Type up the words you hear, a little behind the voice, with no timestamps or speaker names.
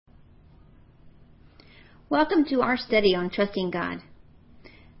Welcome to our study on trusting God.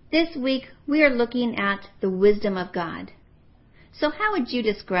 This week we are looking at the wisdom of God. So how would you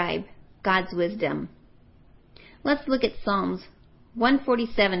describe God's wisdom? Let's look at Psalms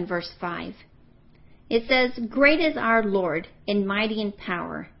 147 verse 5. It says, "Great is our Lord and mighty in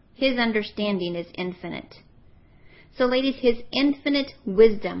power. His understanding is infinite." So ladies, His infinite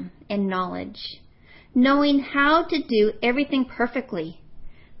wisdom and knowledge, knowing how to do everything perfectly,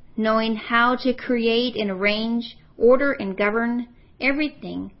 knowing how to create and arrange, order and govern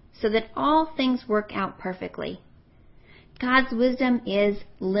everything so that all things work out perfectly. God's wisdom is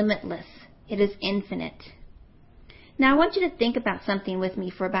limitless. It is infinite. Now I want you to think about something with me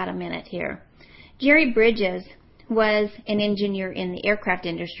for about a minute here. Jerry Bridges was an engineer in the aircraft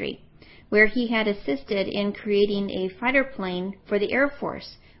industry, where he had assisted in creating a fighter plane for the Air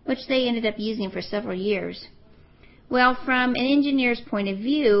Force, which they ended up using for several years. Well, from an engineer's point of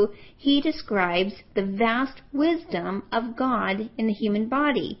view, he describes the vast wisdom of God in the human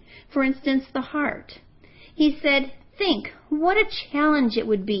body. For instance, the heart. He said, think what a challenge it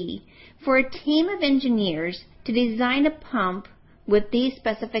would be for a team of engineers to design a pump with these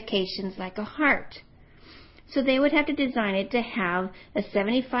specifications like a heart. So they would have to design it to have a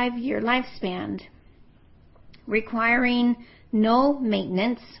 75-year lifespan, requiring no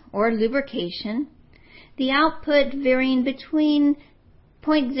maintenance or lubrication, the output varying between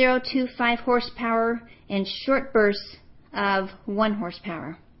 0.025 horsepower and short bursts of 1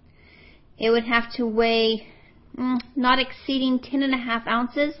 horsepower. It would have to weigh not exceeding 10.5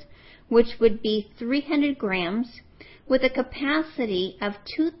 ounces, which would be 300 grams, with a capacity of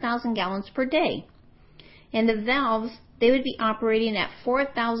 2,000 gallons per day. And the valves, they would be operating at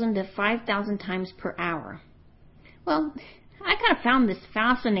 4,000 to 5,000 times per hour. Well, I kind of found this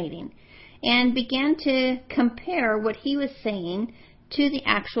fascinating and began to compare what he was saying to the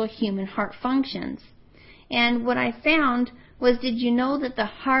actual human heart functions. And what I found was, did you know that the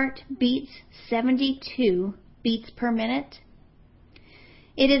heart beats 72 beats per minute?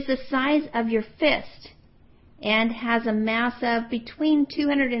 It is the size of your fist and has a mass of between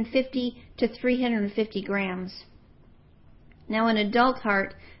 250 to 350 grams. Now, an adult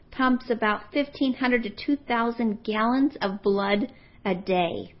heart pumps about 1,500 to 2,000 gallons of blood a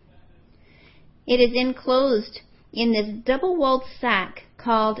day. It is enclosed in this double-walled sac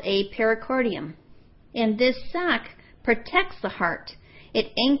called a pericardium. And this sac protects the heart.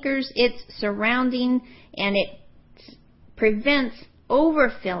 It anchors its surrounding and it prevents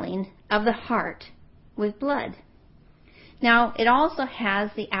overfilling of the heart with blood. Now, it also has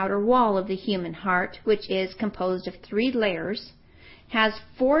the outer wall of the human heart, which is composed of 3 layers, has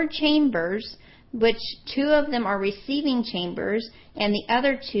 4 chambers, which 2 of them are receiving chambers and the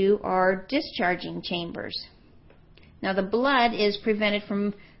other 2 are discharging chambers. Now, the blood is prevented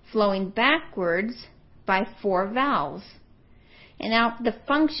from flowing backwards by 4 valves. And now the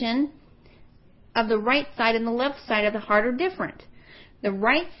function of the right side and the left side of the heart are different. The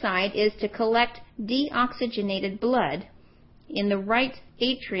right side is to collect deoxygenated blood in the right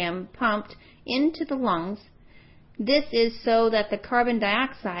atrium pumped into the lungs. This is so that the carbon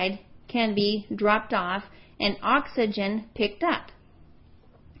dioxide can be dropped off and oxygen picked up.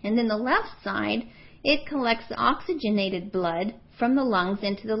 And then the left side, it collects the oxygenated blood from the lungs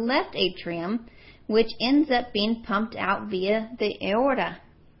into the left atrium, which ends up being pumped out via the aorta.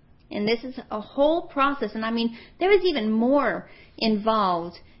 And this is a whole process. And I mean, there is even more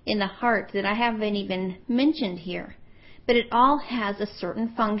involved in the heart that I haven't even mentioned here. But it all has a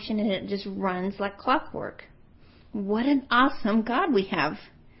certain function and it just runs like clockwork. What an awesome God we have.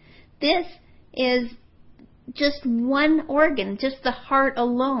 This is just one organ, just the heart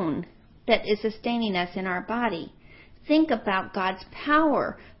alone, that is sustaining us in our body. Think about God's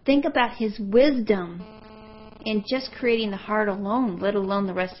power. Think about His wisdom in just creating the heart alone, let alone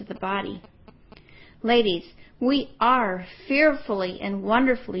the rest of the body. Ladies, we are fearfully and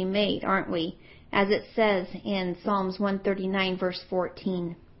wonderfully made, aren't we? As it says in Psalms 139, verse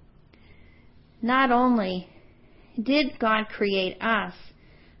 14. Not only did God create us,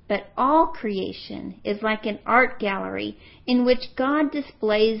 but all creation is like an art gallery in which God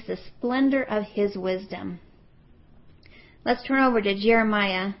displays the splendor of His wisdom. Let's turn over to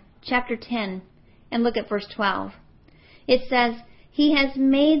Jeremiah chapter 10 and look at verse 12. It says, "He has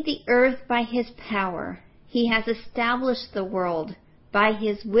made the earth by His power. He has established the world by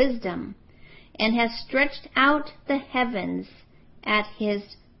His wisdom, and has stretched out the heavens at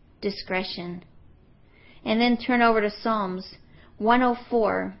His discretion." And then turn over to Psalms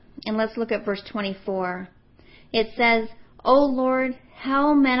 104, and let's look at verse 24. It says, "O Lord,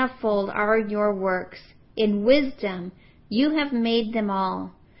 how manifold are your works! In wisdom you have made them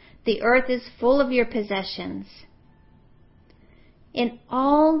all. The earth is full of your possessions. In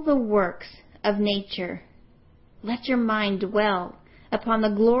all the works of nature, let your mind dwell upon the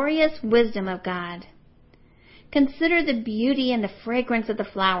glorious wisdom of God. Consider the beauty and the fragrance of the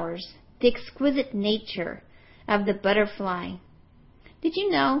flowers, the exquisite nature of the butterfly. Did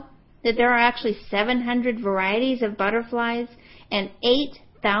you know that there are actually 700 varieties of butterflies and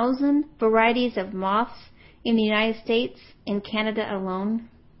 8,000 varieties of moths in the United States and Canada alone?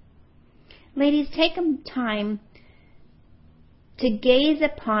 Ladies, take time to gaze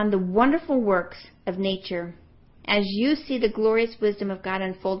upon the wonderful works of nature as you see the glorious wisdom of God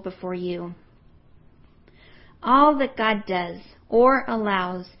unfold before you. All that God does or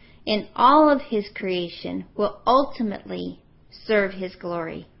allows in all of His creation will ultimately serve His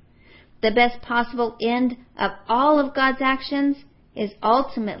glory. The best possible end of all of God's actions is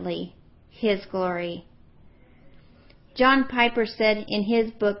ultimately His glory. John Piper said in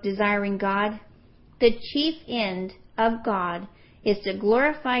his book, Desiring God, the chief end of God is to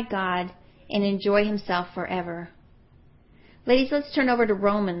glorify God and enjoy Himself forever. Ladies, let's turn over to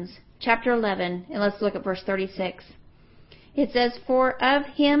Romans chapter 11 and let's look at verse 36. It says, For of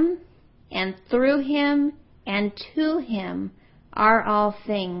Him and through Him and to Him are all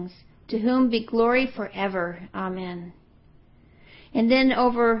things, to whom be glory forever. Amen. And then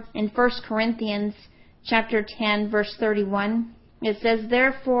over in 1 Corinthians chapter 10, verse 31, it says,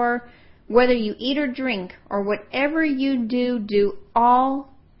 Therefore, whether you eat or drink, or whatever you do, do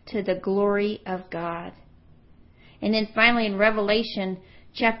all to the glory of God. And then finally in Revelation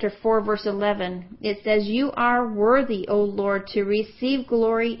chapter 4, verse 11, it says, You are worthy, O Lord, to receive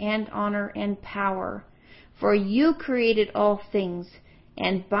glory and honor and power, for you created all things,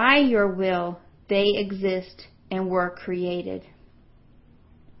 and by your will they exist and were created.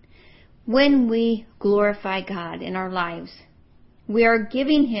 When we glorify God in our lives, we are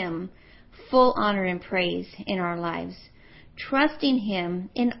giving Him full honor and praise in our lives, trusting Him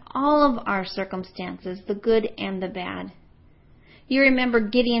in all of our circumstances, the good and the bad. You remember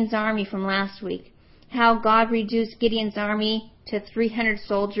Gideon's army from last week, how God reduced Gideon's army to 300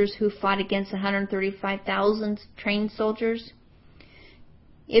 soldiers who fought against 135,000 trained soldiers.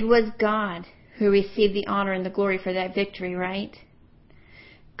 It was God who received the honor and the glory for that victory, right?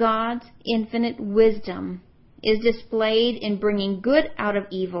 God's infinite wisdom is displayed in bringing good out of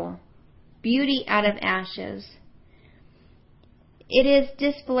evil, beauty out of ashes. It is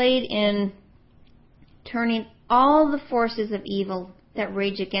displayed in turning all the forces of evil that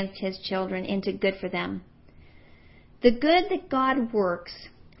rage against His children into good for them. The good that God works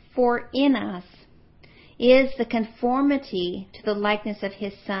for in us is the conformity to the likeness of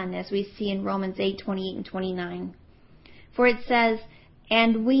His Son, as we see in Romans 8:28 and 29. For it says,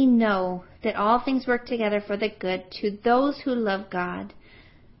 And we know that all things work together for the good to those who love God,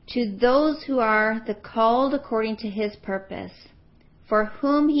 to those who are the called according to His purpose. For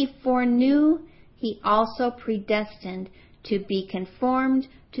whom He foreknew, He also predestined to be conformed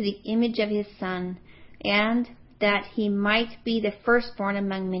to the image of His Son, and that He might be the firstborn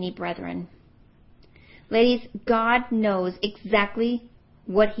among many brethren. Ladies, God knows exactly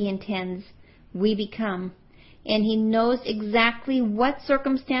what He intends we become, and He knows exactly what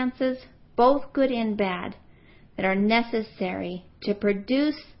circumstances, both good and bad, that are necessary to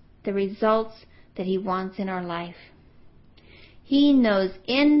produce the results that He wants in our life. He knows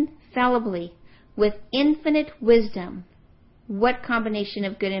infallibly, with infinite wisdom, what combination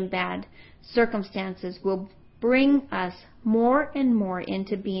of good and bad circumstances will bring us more and more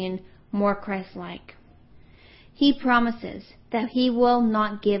into being more Christ-like. He promises that He will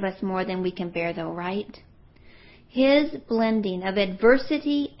not give us more than we can bear, though, right? His blending of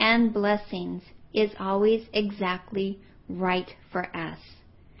adversity and blessings is always exactly right for us.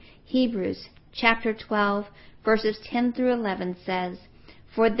 Hebrews chapter 12, verses 10 through 11 says,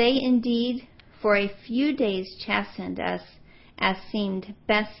 For they indeed for a few days chastened us as seemed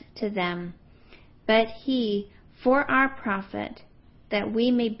best to them, but He for our profit, that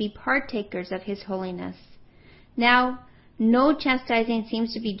we may be partakers of His holiness. Now, no chastising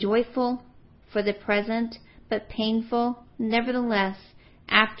seems to be joyful for the present, but painful. Nevertheless,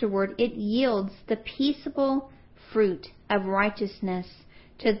 afterward it yields the peaceable fruit of righteousness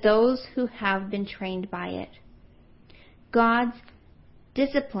to those who have been trained by it. God's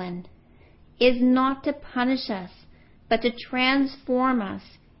discipline is not to punish us, but to transform us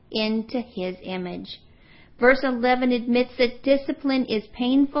into His image. Verse 11 admits that discipline is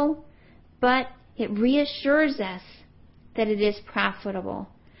painful, but it reassures us that it is profitable.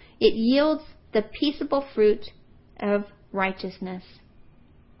 It yields the peaceable fruit of righteousness.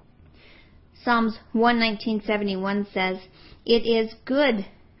 Psalms 119:71 says, It is good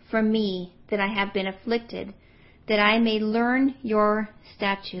for me that I have been afflicted, that I may learn your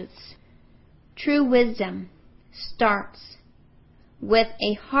statutes. True wisdom starts with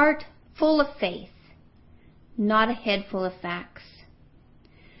a heart full of faith, not a head full of facts.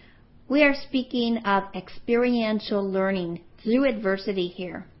 We are speaking of experiential learning through adversity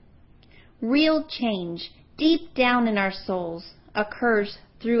here. Real change deep down in our souls occurs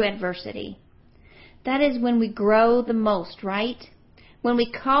through adversity. That is when we grow the most, right? When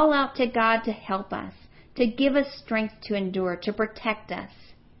we call out to God to help us, to give us strength to endure, to protect us.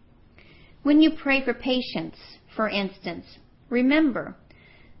 When you pray for patience, for instance, remember,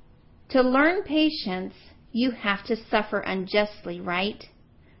 to learn patience, you have to suffer unjustly, right?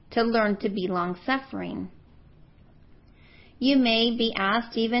 To learn to be long-suffering. You may be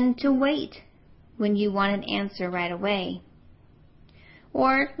asked even to wait when you want an answer right away.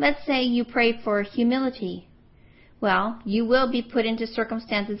 Or let's say you pray for humility. Well, you will be put into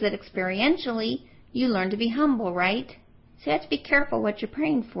circumstances that experientially you learn to be humble, right? So you have to be careful what you're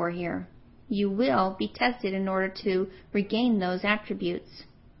praying for here. You will be tested in order to regain those attributes.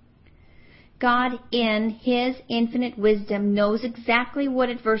 God, in His infinite wisdom, knows exactly what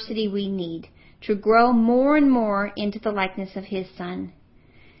adversity we need to grow more and more into the likeness of His Son.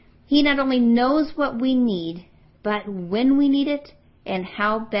 He not only knows what we need, but when we need it and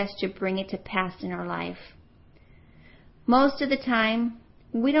how best to bring it to pass in our life. Most of the time,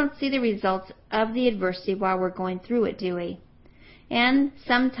 we don't see the results of the adversity while we're going through it, do we? And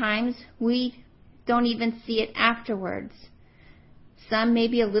sometimes we don't even see it afterwards. Some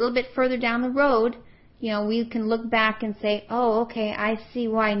maybe a little bit further down the road, we can look back and say, oh, okay, I see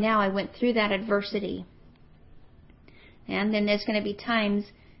why now I went through that adversity. And then there's going to be times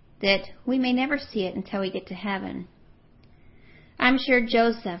that we may never see it until we get to heaven. I'm sure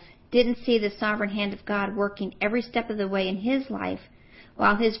Joseph didn't see the sovereign hand of God working every step of the way in his life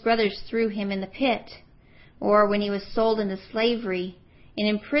while his brothers threw him in the pit, or when he was sold into slavery and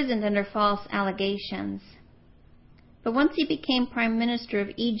imprisoned under false allegations. But once he became Prime Minister of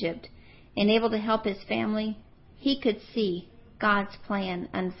Egypt and able to help his family, he could see God's plan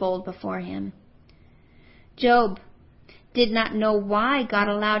unfold before him. Job did not know why God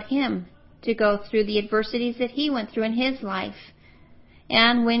allowed him to go through the adversities that he went through in his life.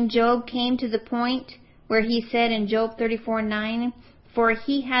 And when Job came to the point where he said in Job 34:9, "For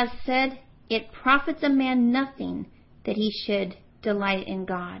he has said, it profits a man nothing that he should delight in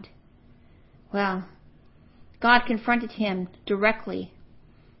God." Well, God confronted him directly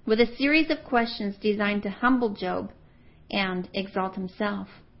with a series of questions designed to humble Job and exalt Himself.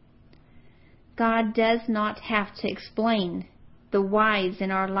 God does not have to explain the whys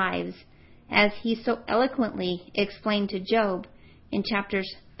in our lives, as He so eloquently explained to Job in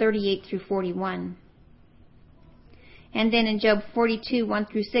chapters 38 through 41. And then in Job 42, 1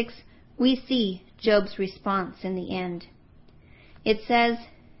 through 6, we see Job's response in the end. It says,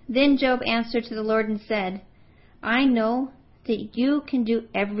 "Then Job answered to the Lord and said, I know that you can do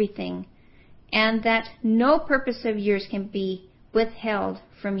everything, and that no purpose of yours can be withheld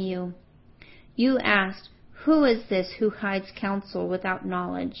from you. You asked, who is this who hides counsel without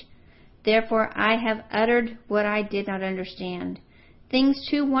knowledge? Therefore I have uttered what I did not understand, things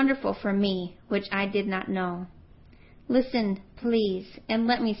too wonderful for me, which I did not know. Listen, please, and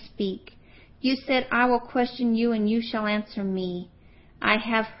let me speak. You said, I will question you, and you shall answer me. I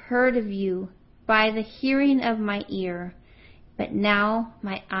have heard of you by the hearing of my ear, but now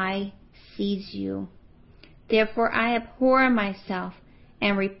my eye sees you. Therefore I abhor myself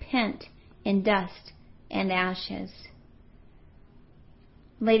and repent in dust and ashes."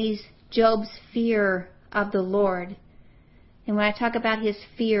 Ladies, Job's fear of the Lord. And when I talk about his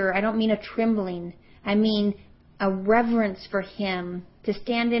fear, I don't mean a trembling. I mean a reverence for Him, to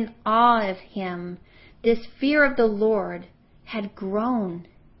stand in awe of Him. This fear of the Lord had grown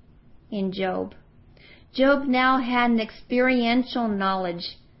in Job. Job now had an experiential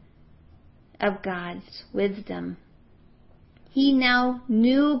knowledge of God's wisdom. He now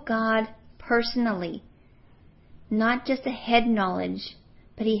knew God personally, not just a head knowledge,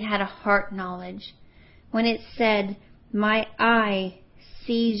 but he had a heart knowledge. When it said, my eye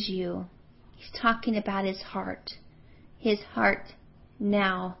sees you, he's talking about his heart. His heart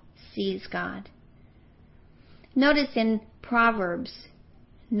now sees God. Notice in Proverbs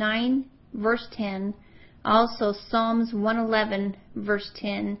 9, verse 10, also Psalms 111, verse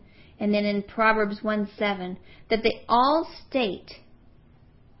 10, and then in Proverbs 1:7, that they all state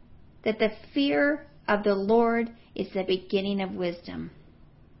that the fear of the Lord is the beginning of wisdom.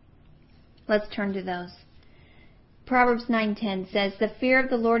 Let's turn to those. Proverbs 9:10 says, "The fear of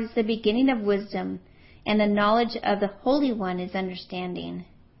the Lord is the beginning of wisdom, and the knowledge of the Holy One is understanding."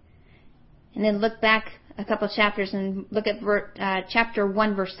 And then look back a couple chapters and look at chapter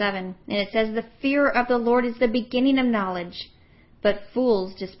 1, verse 7. And it says, the fear of the Lord is the beginning of knowledge, but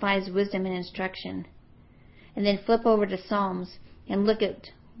fools despise wisdom and instruction. And then flip over to Psalms and look at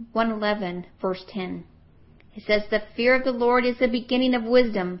 111, verse 10. It says, the fear of the Lord is the beginning of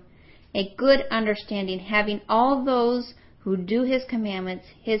wisdom, a good understanding, having all those who do His commandments,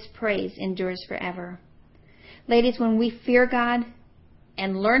 His praise endures forever. Ladies, when we fear God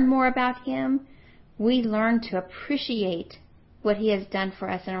and learn more about Him, we learn to appreciate what He has done for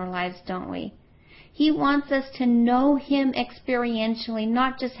us in our lives, don't we? He wants us to know Him experientially,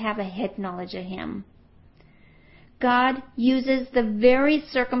 not just have a head knowledge of Him. God uses the very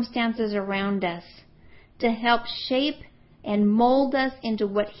circumstances around us to help shape and mold us into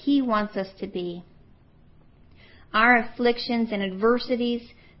what He wants us to be. Our afflictions and adversities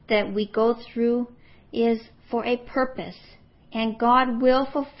that we go through is for a purpose, and God will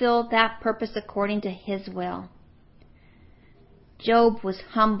fulfill that purpose according to His will. Job was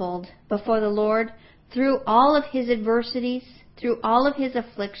humbled before the Lord through all of his adversities, through all of his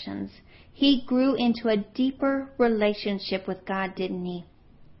afflictions. He grew into a deeper relationship with God, didn't he?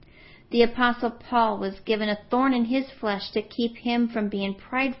 The Apostle Paul was given a thorn in his flesh to keep him from being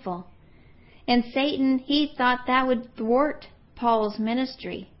prideful. And Satan, he thought that would thwart Paul's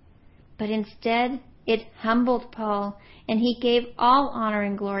ministry. But instead, it humbled Paul, and he gave all honor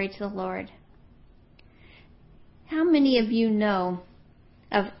and glory to the Lord. How many of you know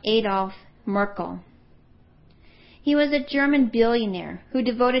of Adolf Merkel? He was a German billionaire who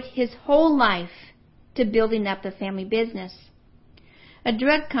devoted his whole life to building up the family business. A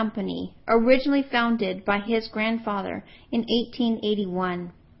drug company originally founded by his grandfather in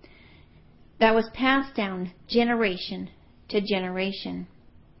 1881 that was passed down generation to generation.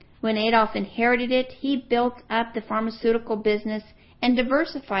 When Adolf inherited it, he built up the pharmaceutical business and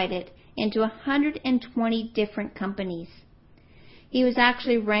diversified it into 120 different companies. He was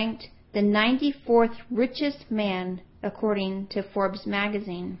actually ranked the 94th richest man according to Forbes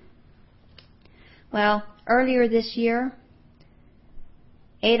magazine. Well, earlier this year,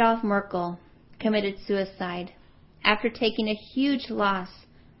 Adolf Merkel committed suicide after taking a huge loss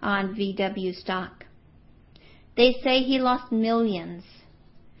on VW stock. They say he lost millions.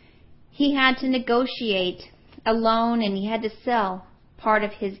 He had to negotiate a loan and he had to sell part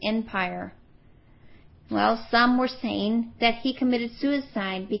of his empire. Well, some were saying that he committed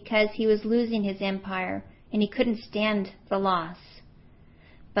suicide because he was losing his empire and he couldn't stand the loss.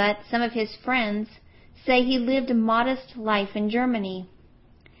 But some of his friends say he lived a modest life in Germany,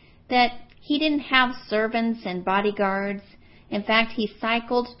 that he didn't have servants and bodyguards. In fact, he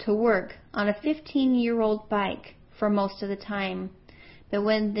cycled to work on a 15-year-old bike for most of the time. But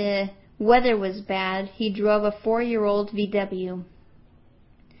when the weather was bad, he drove a 4-year-old VW.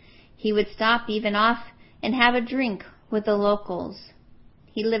 He would stop even off and have a drink with the locals.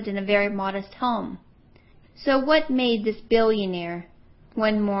 He lived in a very modest home. So what made this billionaire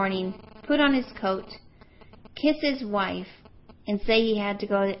one morning put on his coat, kiss his wife, and say he had to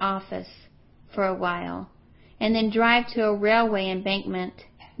go to the office for a while, and then drive to a railway embankment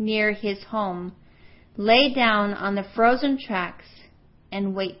near his home, lay down on the frozen tracks,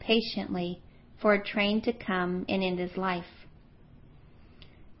 and wait patiently for a train to come and end his life?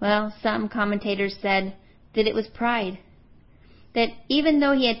 Well, some commentators said that it was pride. That even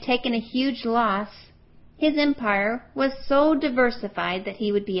though he had taken a huge loss, his empire was so diversified that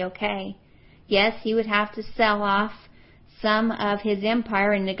he would be okay. Yes, he would have to sell off some of his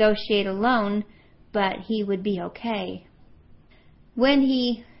empire and negotiate a loan, but he would be okay. When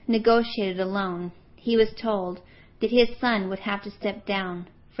he negotiated a loan, he was told that his son would have to step down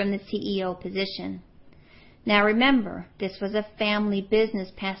from the CEO position. Now remember, this was a family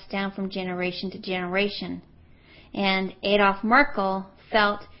business passed down from generation to generation. And Adolf Merkel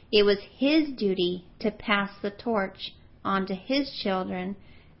felt it was his duty to pass the torch on to his children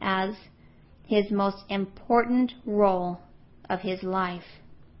as his most important role of his life.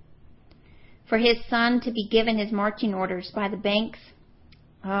 For his son to be given his marching orders by the banks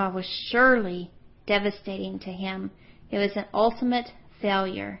was surely devastating to him. It was an ultimate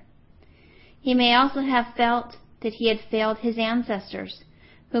failure. He may also have felt that he had failed his ancestors,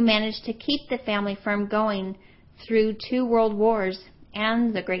 who managed to keep the family firm going through 2 world wars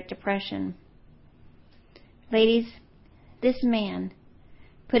and the Great Depression. Ladies, this man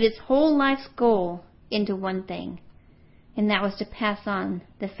put his whole life's goal into one thing, and that was to pass on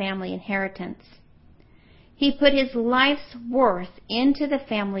the family inheritance. He put his life's worth into the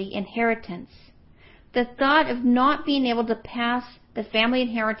family inheritance. The thought of not being able to pass the family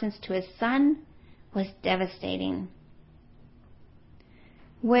inheritance to his son was devastating.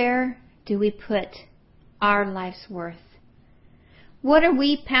 Where do we put our life's worth? What are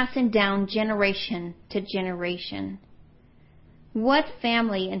we passing down generation to generation? What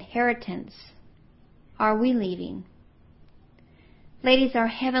family inheritance are we leaving? Ladies, our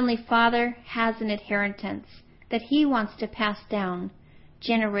Heavenly Father has an inheritance that He wants to pass down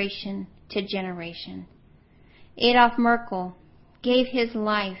generation to generation. Adolf Merkel gave his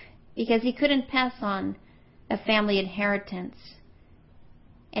life because he couldn't pass on a family inheritance,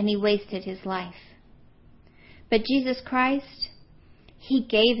 and he wasted his life. But Jesus Christ, He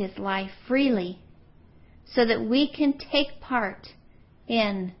gave His life freely so that we can take part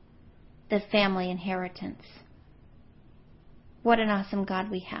in the family inheritance. What an awesome God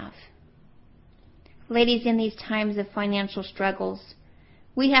we have. Ladies, in these times of financial struggles,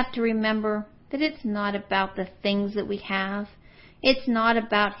 we have to remember that it's not about the things that we have. It's not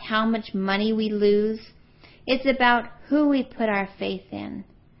about how much money we lose. It's about who we put our faith in.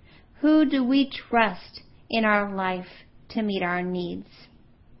 Who do we trust in our life to meet our needs?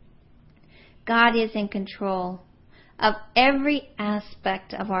 God is in control of every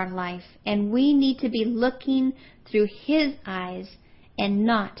aspect of our life, and we need to be looking through His eyes and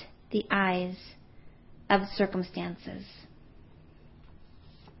not the eyes of circumstances.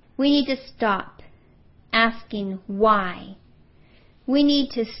 We need to stop asking why. We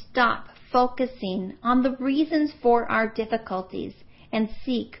need to stop focusing on the reasons for our difficulties and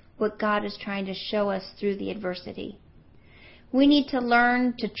seek what God is trying to show us through the adversity. We need to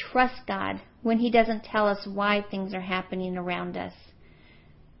learn to trust God when He doesn't tell us why things are happening around us.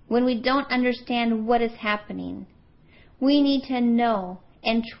 When we don't understand what is happening, we need to know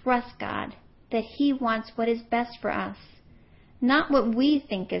and trust God that He wants what is best for us. Not what we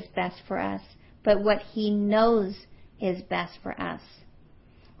think is best for us, but what He knows is best for us.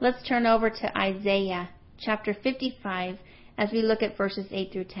 Let's turn over to Isaiah chapter 55 as we look at verses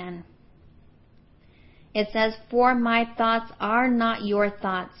 8 through 10. It says, "For my thoughts are not your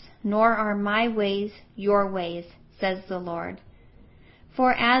thoughts, nor are my ways your ways, says the Lord.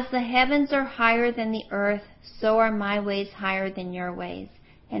 For as the heavens are higher than the earth, so are my ways higher than your ways,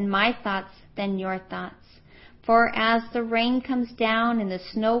 and my thoughts than your thoughts. For as the rain comes down and the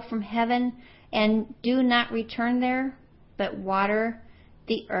snow from heaven, and do not return there, but water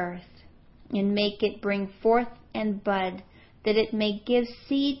the earth, and make it bring forth and bud, that it may give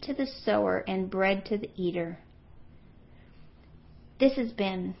seed to the sower and bread to the eater." This has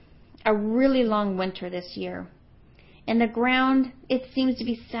been a really long winter this year. And the ground, it seems to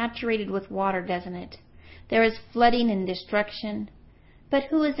be saturated with water, doesn't it? There is flooding and destruction. But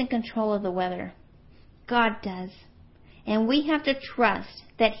who is in control of the weather? God does. And we have to trust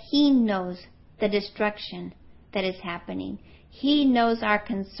that He knows the destruction that is happening. He knows our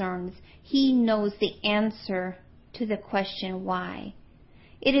concerns. He knows the answer to the question why.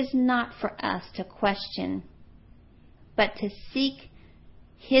 It is not for us to question, but to seek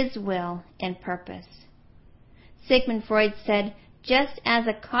His will and purpose. Sigmund Freud said, "Just as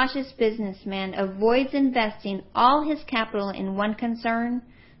a cautious businessman avoids investing all his capital in one concern,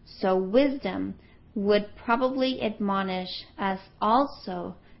 so wisdom would probably admonish us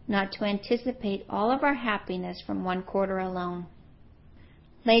also not to anticipate all of our happiness from one quarter alone."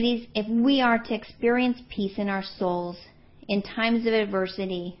 Ladies, if we are to experience peace in our souls in times of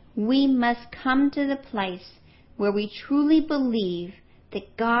adversity, we must come to the place where we truly believe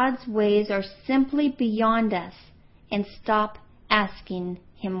that God's ways are simply beyond us and stop asking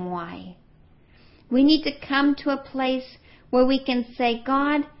Him why. We need to come to a place where we can say,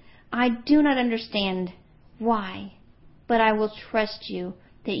 "God, I do not understand why, but I will trust You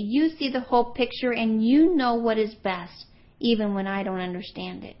that You see the whole picture and You know what is best, even when I don't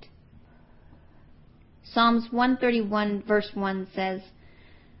understand it." Psalms 131 verse 1 says,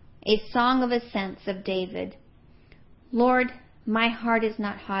 "A song of ascents of David. Lord, my heart is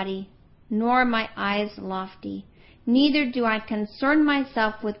not haughty, nor my eyes lofty. Neither do I concern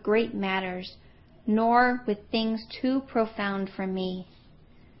myself with great matters, nor with things too profound for me."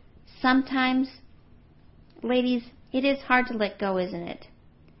 Sometimes, ladies, it is hard to let go, isn't it?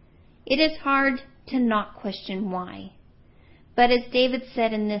 It is hard to not question why. But as David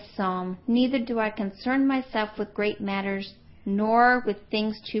said in this psalm, "Neither do I concern myself with great matters, nor with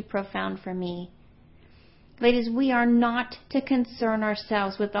things too profound for me." Ladies, we are not to concern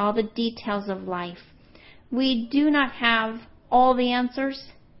ourselves with all the details of life. We do not have all the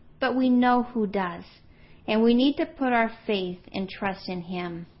answers, but we know who does. And we need to put our faith and trust in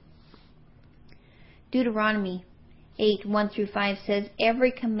Him. Deuteronomy 8, 1 through 5 says,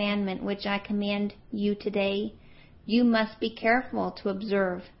 "Every commandment which I command you today, you must be careful to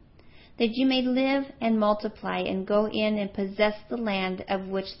observe, that you may live and multiply and go in and possess the land of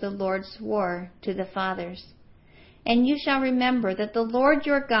which the Lord swore to the fathers. And you shall remember that the Lord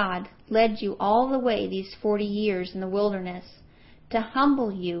your God led you all the way these 40 years in the wilderness, to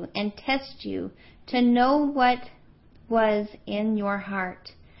humble you and test you, to know what was in your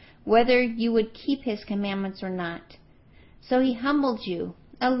heart, whether you would keep his commandments or not. So he humbled you,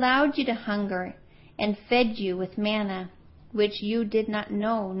 allowed you to hunger, and fed you with manna, which you did not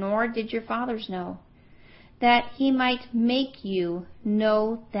know, nor did your fathers know, that he might make you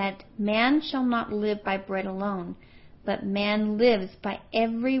know that man shall not live by bread alone, but man lives by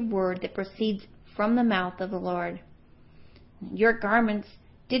every word that proceeds from the mouth of the Lord. Your garments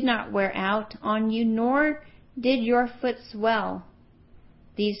did not wear out on you, nor did your foot swell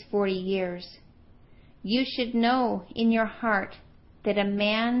these 40 years. You should know in your heart that a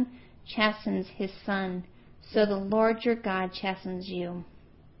man chastens his son, so the Lord your God chastens you.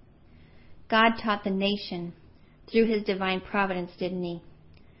 God taught the nation through his divine providence, didn't he?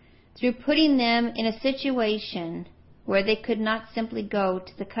 Through putting them in a situation where they could not simply go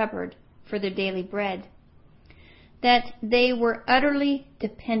to the cupboard for their daily bread, that they were utterly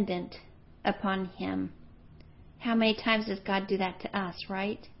dependent upon him. How many times does God do that to us,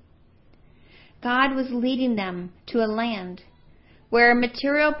 right? God was leading them to a land where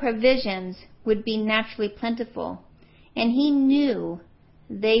material provisions would be naturally plentiful, and he knew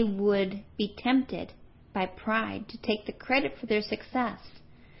they would be tempted by pride to take the credit for their success.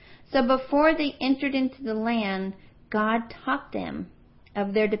 So before they entered into the land, God taught them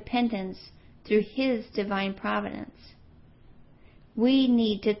of their dependence through his divine providence. We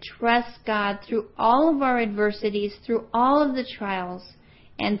need to trust God through all of our adversities, through all of the trials,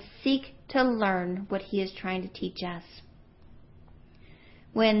 and seek to learn what he is trying to teach us.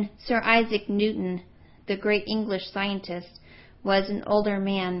 When Sir Isaac Newton, the great English scientist, was an older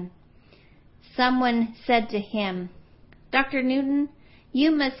man, someone said to him, "Dr. Newton,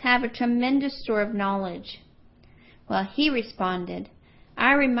 you must have a tremendous store of knowledge." Well, he responded,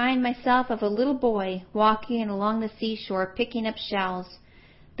 "I remind myself of a little boy walking along the seashore picking up shells.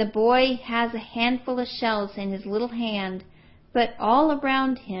 The boy has a handful of shells in his little hand, but all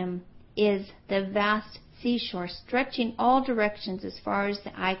around him is the vast seashore stretching all directions as far as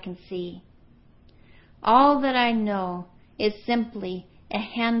the eye can see. All that I know is simply a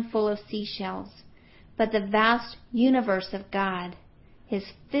handful of seashells, but the vast universe of God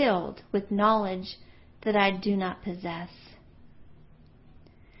is filled with knowledge that I do not possess."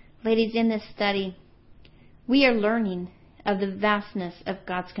 Ladies, in this study, we are learning of the vastness of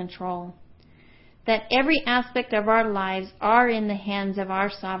God's control, that every aspect of our lives are in the hands of our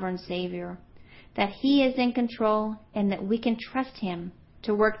sovereign Savior, that he is in control, and that we can trust him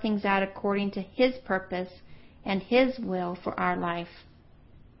to work things out according to his purpose and his will for our life.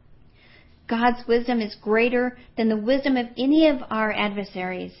 God's wisdom is greater than the wisdom of any of our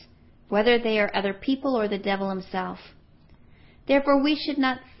adversaries, whether they are other people or the devil himself. Therefore, we should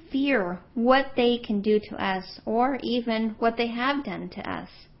not fear what they can do to us or even what they have done to us.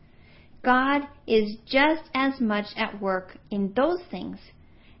 God is just as much at work in those things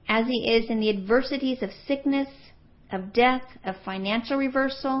as he is in the adversities of sickness, of death, of financial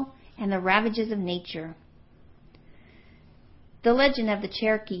reversal, and the ravages of nature. The legend of the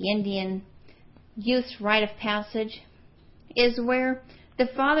Cherokee Indian youth's rite of passage is where the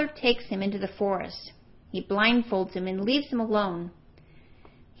father takes him into the forest. He blindfolds him and leaves him alone.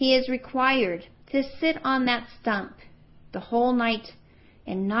 He is required to sit on that stump the whole night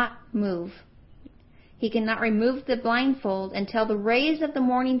and not move. He cannot remove the blindfold until the rays of the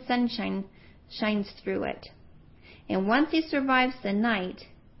morning sunshine shines through it. And once he survives the night,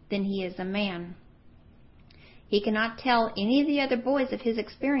 then he is a man. He cannot tell any of the other boys of his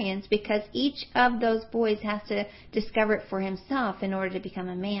experience because each of those boys has to discover it for himself in order to become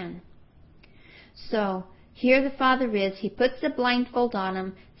a man. So here the father is. He puts the blindfold on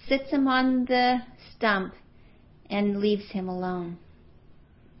him, sits him on the stump, and leaves him alone.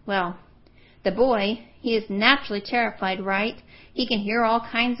 Well, the boy, he is naturally terrified, right? He can hear all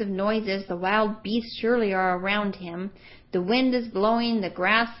kinds of noises. The wild beasts surely are around him. The wind is blowing the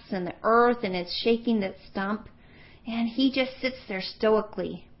grass and the earth and is shaking that stump. And he just sits there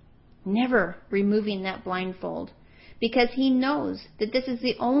stoically, never removing that blindfold, because he knows that this is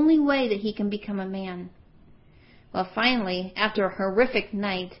the only way that he can become a man. Well, finally, after a horrific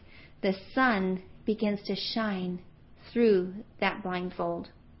night, the sun begins to shine through that blindfold.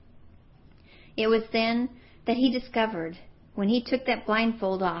 It was then that he discovered, when he took that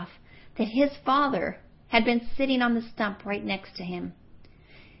blindfold off, that his father had been sitting on the stump right next to him.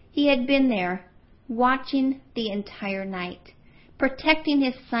 He had been there watching the entire night, protecting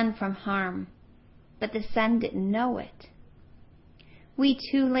his son from harm, but the son didn't know it. We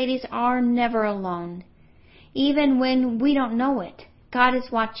too, ladies, are never alone. Even when we don't know it, God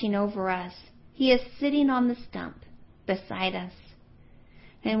is watching over us. He is sitting on the stump beside us.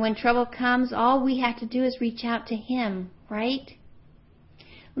 And when trouble comes, all we have to do is reach out to him, right?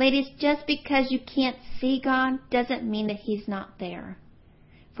 Ladies, just because you can't see God doesn't mean that he's not there.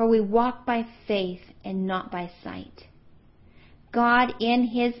 For we walk by faith and not by sight. God, in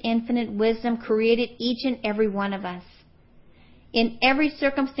his infinite wisdom, created each and every one of us. In every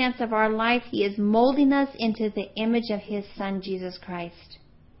circumstance of our life, he is molding us into the image of his Son, Jesus Christ.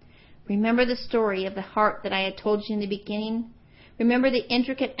 Remember the story of the heart that I had told you in the beginning? Remember the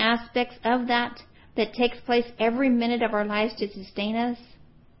intricate aspects of that takes place every minute of our lives to sustain us?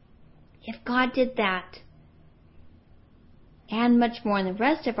 If God did that, and much more in the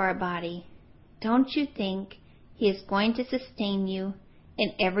rest of our body, don't you think he is going to sustain you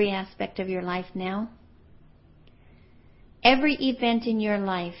in every aspect of your life now? Every event in your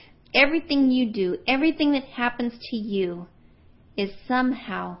life, everything you do, everything that happens to you is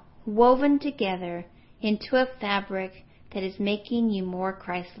somehow woven together into a fabric that is making you more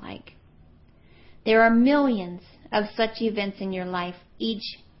Christ-like. There are millions of such events in your life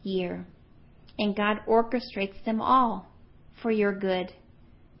each year, and God orchestrates them all for your good.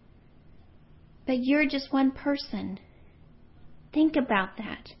 But you're just one person. Think about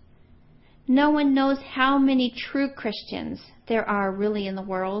that. No one knows how many true Christians there are really in the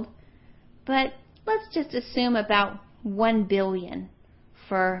world, but let's just assume about 1 billion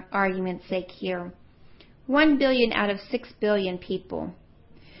for argument's sake here. 1 billion out of 6 billion people.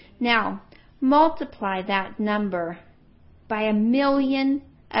 Now, multiply that number by 1 million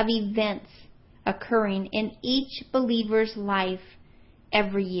of events occurring in each believer's life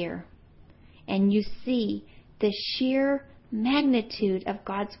every year, and you see the sheer magnitude of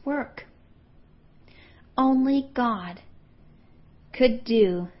God's work. Only God could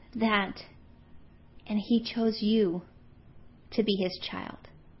do that, and he chose you to be his child.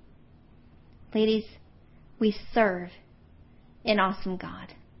 Ladies, we serve an awesome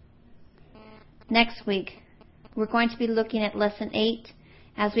God. Next week, we're going to be looking at Lesson 8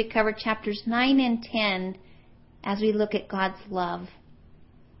 as we cover chapters 9 and 10 as we look at God's love.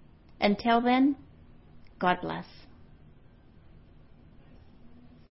 Until then, God bless.